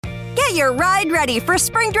Get your ride ready for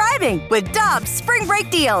spring driving with Dobbs Spring Break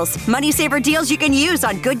Deals. Money saver deals you can use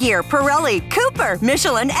on Goodyear, Pirelli, Cooper,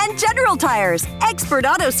 Michelin, and General Tires. Expert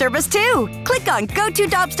auto service, too. Click on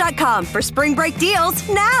GoToDobbs.com for spring break deals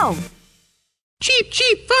now. Cheap,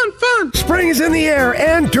 cheap, fun, fun. Spring is in the air,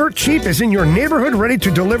 and Dirt Cheap is in your neighborhood ready to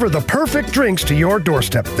deliver the perfect drinks to your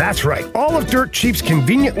doorstep. That's right. All of Dirt Cheap's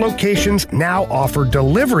convenient locations now offer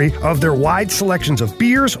delivery of their wide selections of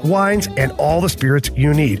beers, wines, and all the spirits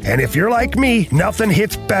you need. And if you're like me, nothing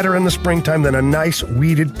hits better in the springtime than a nice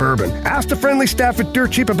weeded bourbon. Ask the friendly staff at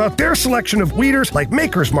Dirt Cheap about their selection of weeders like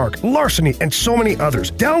Maker's Mark, Larceny, and so many others.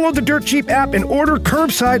 Download the Dirt Cheap app and order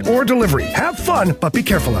curbside or delivery. Have fun, but be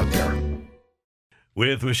careful out there.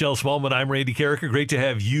 With Michelle Smallman, I'm Randy Carricker. Great to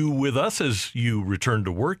have you with us as you return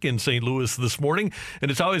to work in St. Louis this morning. And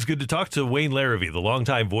it's always good to talk to Wayne Larrivee, the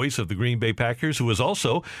longtime voice of the Green Bay Packers, who was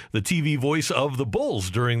also the TV voice of the Bulls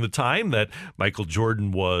during the time that Michael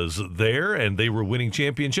Jordan was there and they were winning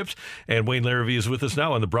championships. And Wayne Larrivee is with us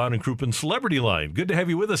now on the Brown and Crouppen Celebrity Line. Good to have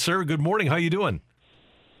you with us, sir. Good morning. How you doing?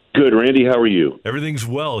 Good, Randy. How are you? Everything's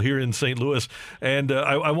well here in St. Louis. And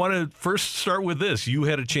I want to first start with this. You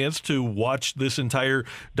had a chance to watch this entire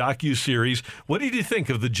docuseries. What did you think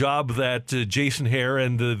of the job that Jason Hare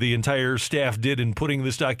and the entire staff did in putting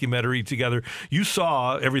this documentary together? You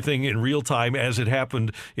saw everything in real time as it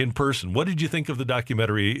happened in person. What did you think of the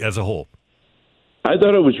documentary as a whole? I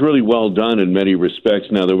thought it was really well done in many respects.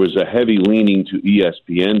 Now, there was a heavy leaning to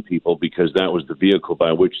ESPN people because that was the vehicle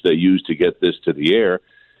by which they used to get this to the air.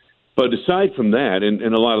 But aside from that, and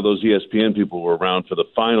a lot of those ESPN people were around for the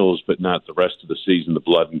finals, but not the rest of the season, the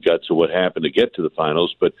blood and guts of what happened to get to the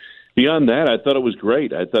finals. But beyond that, I thought it was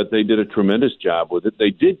great. I thought they did a tremendous job with it.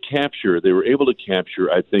 They were able to capture,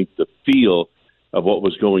 I think, the feel of what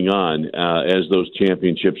was going on as those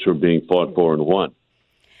championships were being fought for and won.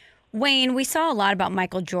 Wayne, we saw a lot about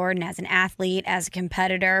Michael Jordan as an athlete, as a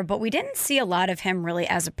competitor, but we didn't see a lot of him really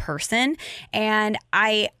as a person. And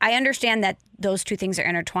I understand that those two things are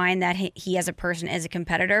intertwined, that he as a person is a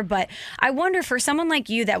competitor. But I wonder, for someone like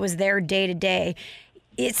you that was there day to day,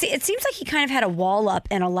 it seems like he kind of had a wall up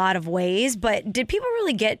in a lot of ways. But did people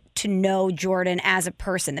really get to know Jordan as a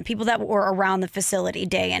person, the people that were around the facility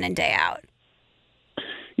day in and day out?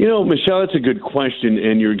 You know, Michelle, that's a good question,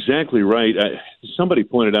 and you're exactly right. Somebody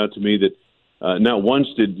pointed out to me that not once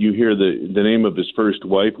did you hear the name of his first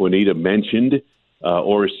wife, Juanita, mentioned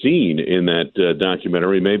or seen in that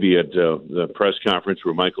documentary. Maybe at the press conference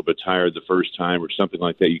where Michael retired the first time or something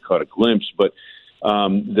like that, you caught a glimpse. But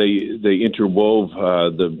they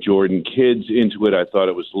interwove the Jordan kids into it. I thought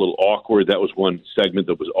it was a little awkward. That was one segment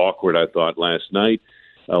that was awkward, I thought, last night.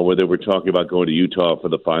 Where they were talking about going to Utah for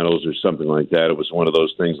the finals or something like that. It was one of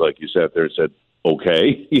those things like you sat there and said,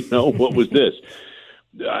 okay, what was this?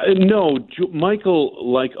 No, Michael,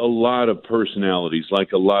 like a lot of personalities,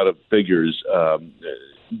 like a lot of figures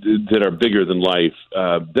that are bigger than life,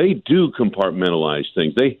 they do compartmentalize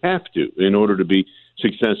things. They have to in order to be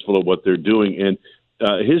successful at what they're doing. And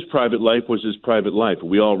his private life was his private life.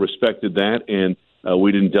 We all respected that, and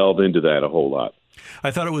we didn't delve into that a whole lot.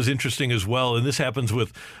 I thought it was interesting as well, and this happens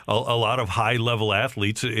with a lot of high-level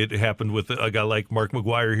athletes. It happened with a guy like Mark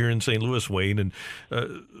McGwire here in St. Louis, Wayne, and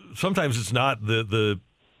sometimes it's not the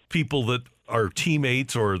people that are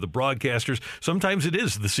teammates or the broadcasters. Sometimes it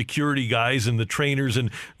is the security guys and the trainers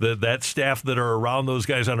and that staff that are around those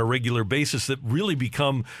guys on a regular basis that really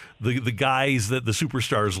become the guys that the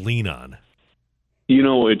superstars lean on. You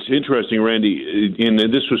know, it's interesting, Randy, and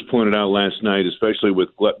this was pointed out last night, especially with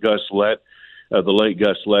Gus Lett, the late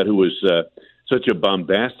Gus Lett, who was such a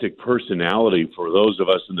bombastic personality for those of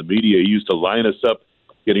us in the media. He used to line us up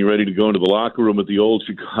getting ready to go into the locker room at the old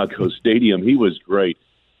Chicago Stadium. He was great.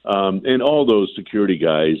 And all those security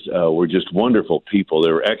guys were just wonderful people.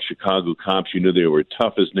 They were ex-Chicago cops. You knew they were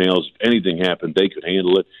tough as nails. If anything happened, they could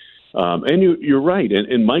handle it. And you're right.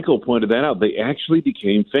 And Michael pointed that out. They actually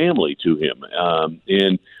became family to him.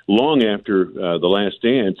 And long after the last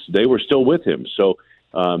dance, they were still with him. So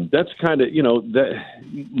that's kind of, that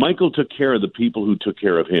Michael took care of the people who took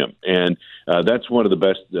care of him. And that's one of the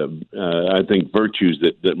best, I think, virtues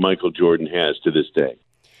that Michael Jordan has to this day.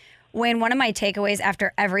 Wayne, one of my takeaways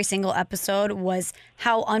after every single episode was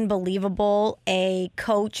how unbelievable a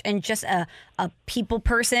coach and just a people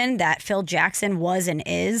person that Phil Jackson was and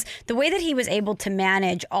is. The way that he was able to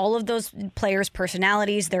manage all of those players'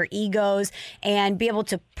 personalities, their egos, and be able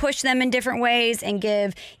to push them in different ways and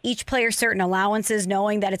give each player certain allowances,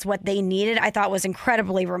 knowing that it's what they needed, I thought was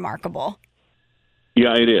incredibly remarkable.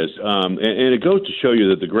 Yeah, it is. And it goes to show you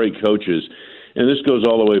that the great coaches, and this goes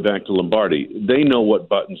all the way back to Lombardi, they know what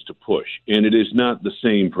buttons to push, and it is not the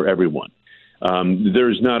same for everyone.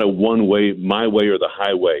 There's not a one way, my way or the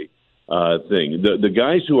highway thing. The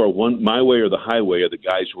guys who are my way or the highway are the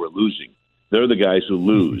guys who are losing. They're the guys who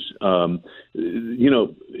lose.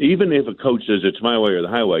 Even if a coach says it's my way or the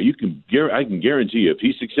highway, I can guarantee you if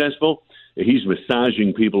he's successful, he's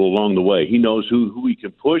massaging people along the way. He knows who he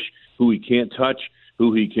can push, who he can't touch,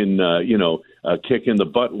 who he can kick in the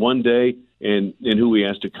butt one day, and who he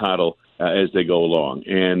has to coddle as they go along.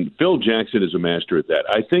 And Phil Jackson is a master at that.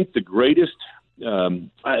 I think the greatest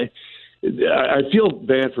I feel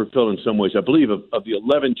bad for Phil in some ways. I believe of the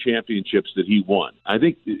 11 championships that he won, I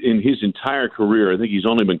think in his entire career, I think he's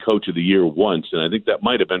only been coach of the year once, and I think that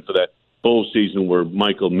might have been for that Bulls season where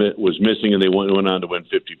Michael was missing and they went on to win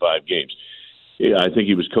 55 games. I think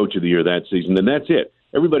he was coach of the year that season, and that's it.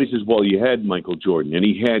 Everybody says, well, you had Michael Jordan, and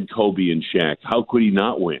he had Kobe and Shaq. How could he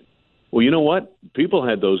not win? Well, you know what? People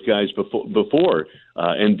had those guys before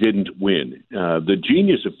and didn't win. The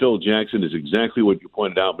genius of Phil Jackson is exactly what you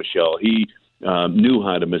pointed out, Michelle. He knew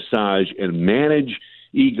how to massage and manage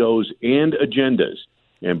egos and agendas.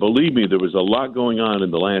 And believe me, there was a lot going on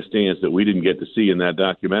in The Last Dance that we didn't get to see in that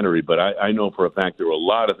documentary, but I know for a fact there were a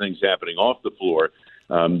lot of things happening off the floor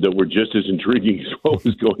that were just as intriguing as what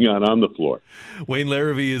was going on the floor. Wayne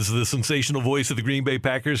Larrivee is the sensational voice of the Green Bay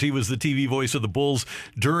Packers. He was the TV voice of the Bulls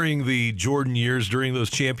during the Jordan years, during those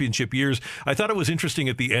championship years. I thought it was interesting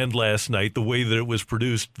at the end last night, the way that it was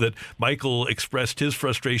produced, that Michael expressed his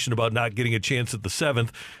frustration about not getting a chance at the 7th,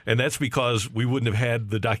 and that's because we wouldn't have had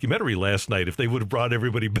the documentary last night if they would have brought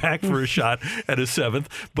everybody back for a shot at a 7th.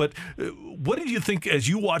 But what did you think as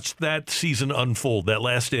you watched that season unfold, that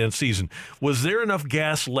Last Dance season? Was there enough gas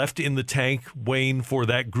left in the tank, Wayne, for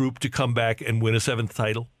that group to come back and win a 7th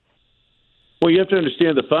title? Well, you have to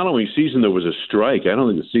understand the following season there was a strike. I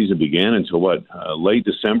don't think the season began until, late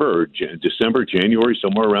December or December, January,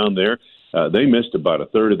 somewhere around there. They missed about a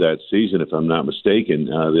third of that season, if I'm not mistaken,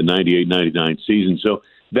 the 98-99 season. So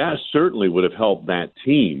that certainly would have helped that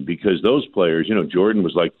team because those players, Jordan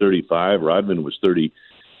was like 35, Rodman was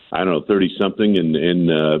 30-something,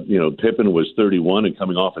 and Pippen was 31 and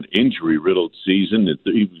coming off an injury-riddled season.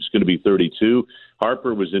 He was going to be 32.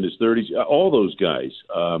 Harper was in his 30s. All those guys,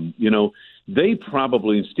 they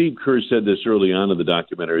probably, and Steve Kerr said this early on in the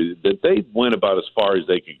documentary, that they went about as far as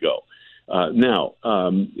they could go. Now,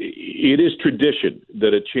 it is tradition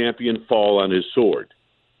that a champion fall on his sword.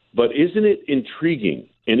 But isn't it intriguing,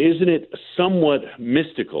 and isn't it somewhat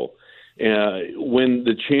mystical when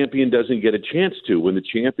the champion doesn't get a chance to, when the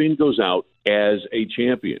champion goes out as a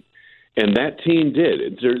champion? And that team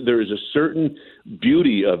did. There is a certain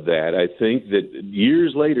beauty of that, I think, that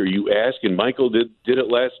years later you ask, and Michael did it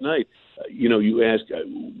last night, you ask,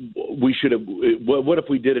 we should have, what if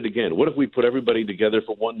we did it again? What if we put everybody together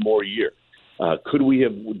for one more year? Could we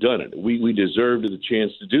have done it? We deserved the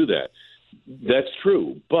chance to do that. That's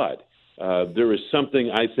true, but there is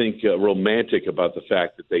something, I think, romantic about the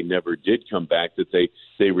fact that they never did come back, that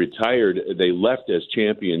they retired, they left as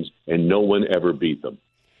champions, and no one ever beat them.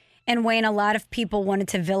 And Wayne, a lot of people wanted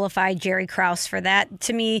to vilify Jerry Krause for that.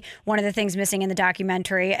 To me, one of the things missing in the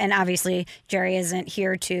documentary, and obviously Jerry isn't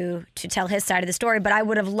here to tell his side of the story, but I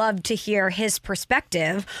would have loved to hear his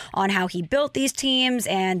perspective on how he built these teams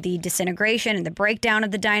and the disintegration and the breakdown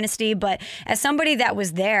of the dynasty. But as somebody that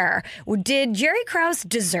was there, did Jerry Krause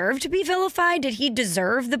deserve to be vilified? Did he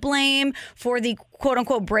deserve the blame for the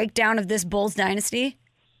quote-unquote breakdown of this Bulls dynasty?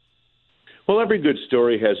 Well, every good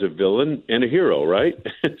story has a villain and a hero, right?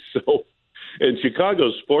 And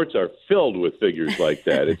Chicago's sports are filled with figures like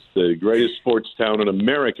that. It's the greatest sports town in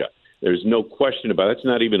America. There's no question about it. It's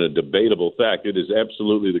not even a debatable fact. It is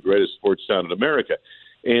absolutely the greatest sports town in America.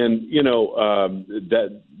 And,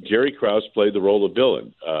 that Jerry Krause played the role of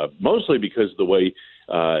villain, mostly because of the way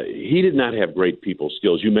he did not have great people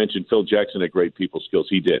skills. You mentioned Phil Jackson had great people skills.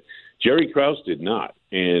 He did. Jerry Krause did not.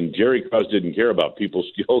 And Jerry Krause didn't care about people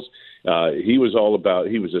skills. He was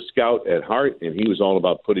a scout at heart, and he was all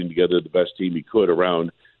about putting together the best team he could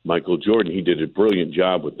around Michael Jordan. He did a brilliant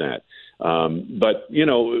job with that. But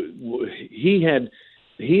he and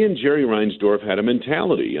Jerry Reinsdorf had a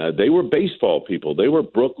mentality. They were baseball people. They were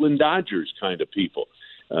Brooklyn Dodgers kind of people.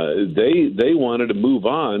 They wanted to move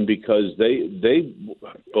on because they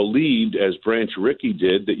believed, as Branch Rickey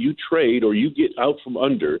did, that you trade or you get out from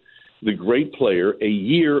under the great player a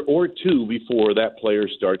year or two before that player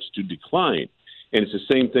starts to decline. And it's the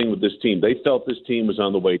same thing with this team. They felt this team was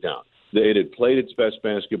on the way down. It had played its best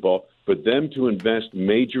basketball. For them to invest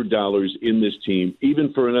major dollars in this team,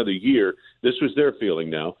 even for another year, this was their feeling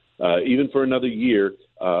now, even for another year,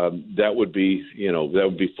 that would be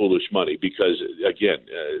foolish money because, again,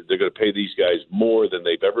 they're going to pay these guys more than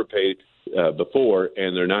they've ever paid before,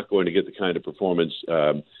 and they're not going to get the kind of performance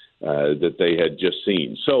that they had just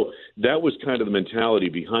seen. So that was kind of the mentality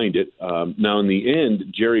behind it. Now, in the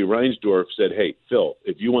end, Jerry Reinsdorf said, hey, Phil,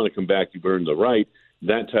 if you want to come back, you've earned the right,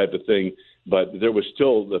 that type of thing. But there was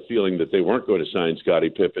still the feeling that they weren't going to sign Scottie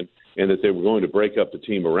Pippen and that they were going to break up the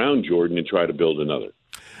team around Jordan and try to build another.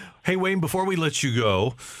 Hey, Wayne, before we let you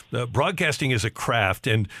go, broadcasting is a craft,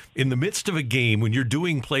 and in the midst of a game, when you're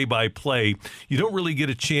doing play-by-play, you don't really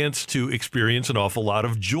get a chance to experience an awful lot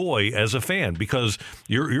of joy as a fan because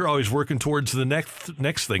you're always working towards the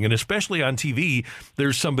next thing, and especially on TV,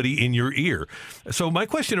 there's somebody in your ear. So my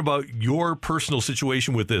question about your personal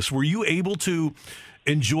situation with this, were you able to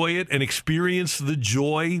enjoy it and experience the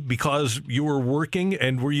joy because you were working,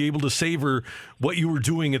 and were you able to savor what you were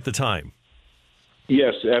doing at the time?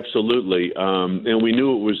 Yes, absolutely. And we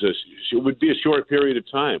knew it would be a short period of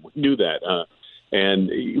time. We knew that. And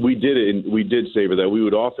we did it, and we did savor that. We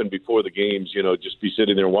would often, before the games, just be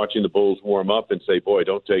sitting there watching the Bulls warm up and say, boy,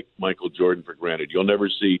 don't take Michael Jordan for granted. You'll never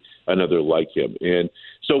see another like him. And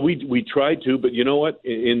so we tried to, but you know what?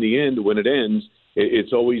 In the end, when it ends,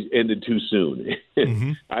 it's always ended too soon.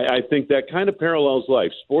 Mm-hmm. I think that kind of parallels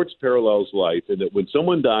life. Sports parallels life, and that when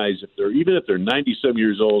someone dies, even if they're 97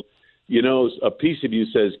 years old, a piece of you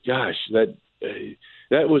says, gosh, that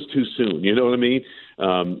was too soon. You know what I mean?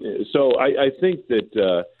 So I think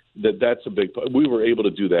that's a big part. We were able to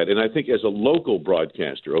do that. And I think as a local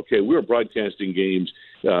broadcaster, we were broadcasting games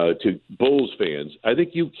to Bulls fans. I think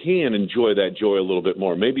you can enjoy that joy a little bit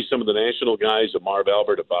more. Maybe some of the national guys, Marv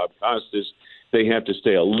Albert, Bob Costas, they have to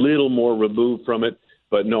stay a little more removed from it.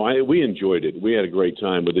 But no, we enjoyed it. We had a great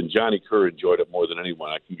time with it. Johnny Kerr enjoyed it more than anyone.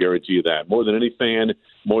 I can guarantee you that. More than any fan,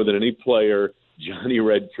 more than any player, Johnny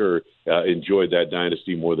Red Kerr enjoyed that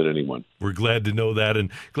dynasty more than anyone. We're glad to know that,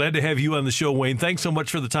 and glad to have you on the show, Wayne. Thanks so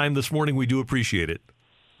much for the time this morning. We do appreciate it.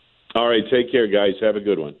 All right, take care, guys. Have a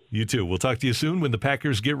good one. You too. We'll talk to you soon when the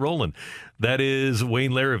Packers get rolling. That is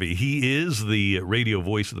Wayne Larrivee. He is the radio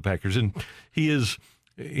voice of the Packers, and he's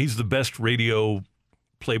the best radio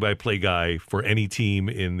play-by-play guy for any team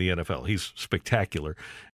in the NFL. He's spectacular.